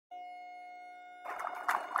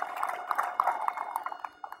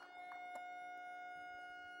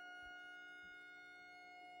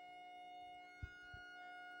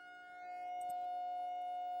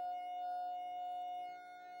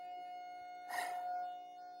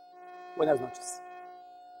Buenas noches.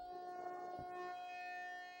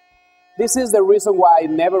 This is the reason why I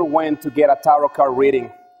never went to get a tarot card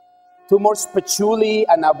reading. Too much patchouli,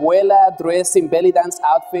 an abuela dressed in belly dance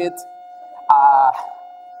outfit.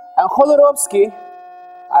 And Jodorowsky,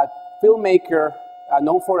 a filmmaker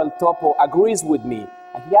known for El Topo, agrees with me.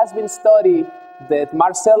 He has been studying the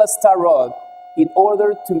Marseille Tarot in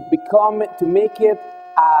order to make it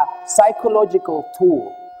a psychological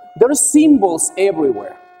tool. There are symbols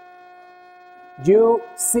everywhere. You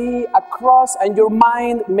see a cross and your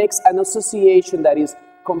mind makes an association that is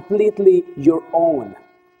completely your own.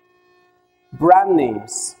 Brand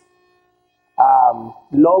names,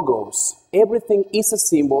 logos, everything is a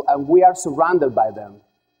symbol and we are surrounded by them.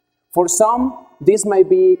 For some, this might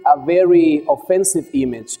be a very offensive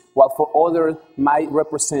image, while for others might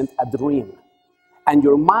represent a dream. And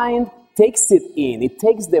your mind takes it in. It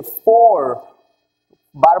takes the 4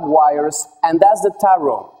 barbed wires, and that's the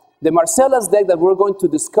tarot. The Marseille's deck that we're going to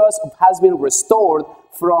discuss has been restored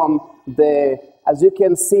from the, as you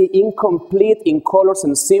can see, incomplete in colors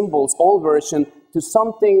and symbols, old version, to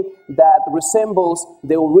something that resembles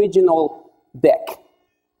the original deck.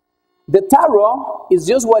 The tarot is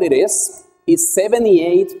just what it is. It's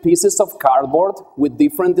 78 pieces of cardboard with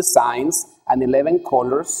different designs and 11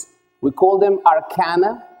 colors. We call them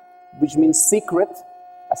arcana, which means secret,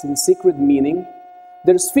 as in secret meaning.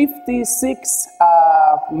 There's 56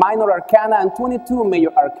 minor arcana and 22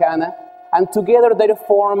 major arcana, and together they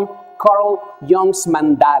form Carl Jung's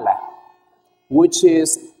mandala, which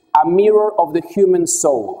is a mirror of the human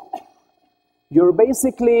soul. You're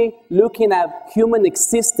basically looking at human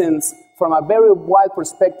existence from a very wide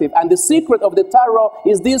perspective, and the secret of the tarot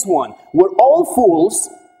is this one. We're all fools,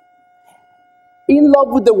 in love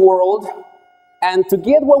with the world, and to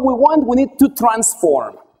get what we want, we need to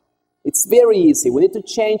transform. It's very easy. We need to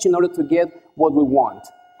change in order to get what we want.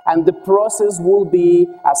 And the process will be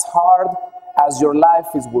as hard as your life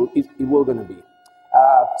will going to be.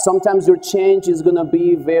 Sometimes your change is going to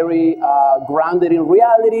be very grounded in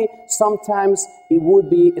reality. Sometimes it would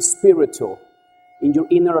be spiritual in your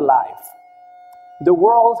inner life. The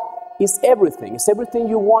world is everything. It's everything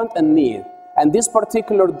you want and need. And this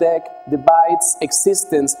particular deck divides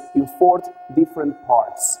existence in 4 different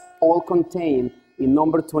parts, all contained in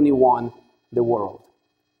number 21, the world.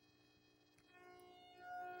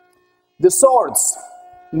 The swords,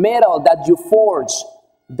 metal that you forge,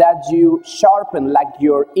 that you sharpen, like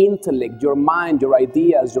your intellect, your mind, your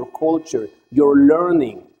ideas, your culture, your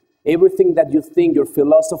learning, everything that you think, your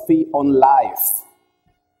philosophy on life.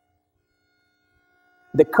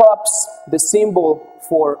 The cups, the symbol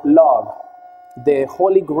for love, the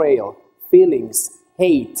Holy Grail, feelings,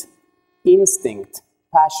 hate, instinct,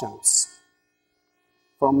 passions.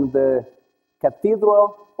 From the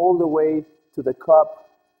cathedral all the way to the cup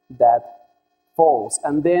that falls.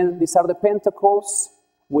 And then these are the pentacles,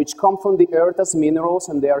 which come from the earth as minerals,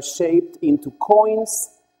 and they are shaped into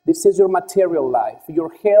coins. This is your material life,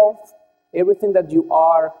 your health, everything that you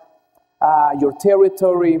are, your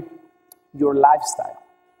territory, your lifestyle.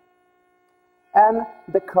 And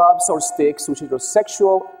the cups or sticks, which is your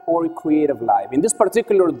sexual or creative life. In this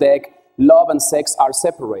particular deck, love and sex are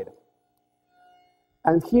separated.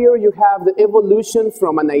 And here you have the evolution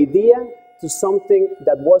from an idea to something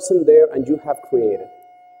that wasn't there and you have created.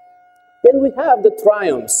 Then we have the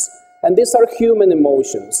triumphs, and these are human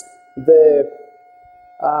emotions.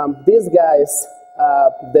 These guys,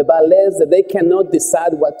 the ballets, that they cannot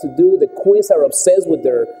decide what to do. The queens are obsessed with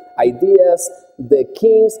their ideas. The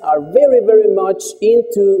kings are very, very much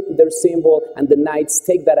into their symbol, and the knights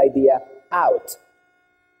take that idea out.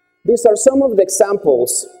 These are some of the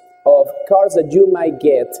examples of cards that you might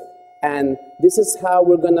get, and this is how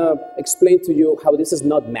we're going to explain to you how this is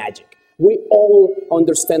not magic. We all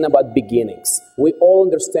understand about beginnings. We all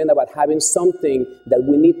understand about having something that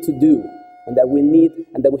we need to do, and that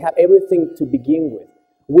we have everything to begin with.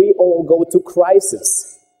 We all go to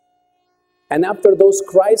crisis. And after those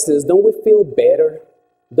crises, don't we feel better?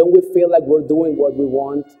 Don't we feel like we're doing what we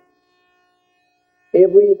want?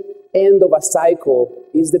 Every end of a cycle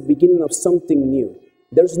is the beginning of something new.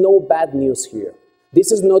 There's no bad news here.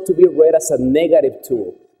 This is not to be read as a negative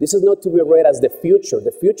tool. This is not to be read as the future.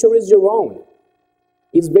 The future is your own.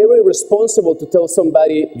 It's very irresponsible to tell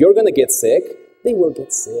somebody, you're going to get sick. They will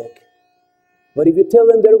get sick. But if you tell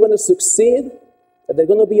them they're going to succeed, that they're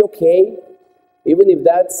going to be okay, even if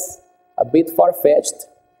that's a bit far-fetched,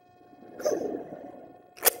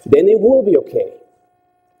 then it will be okay.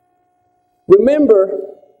 Remember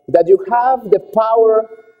that you have the power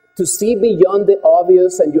to see beyond the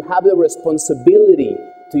obvious, and you have the responsibility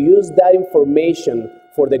to use that information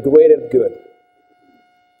for the greater good.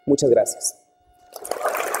 Muchas gracias.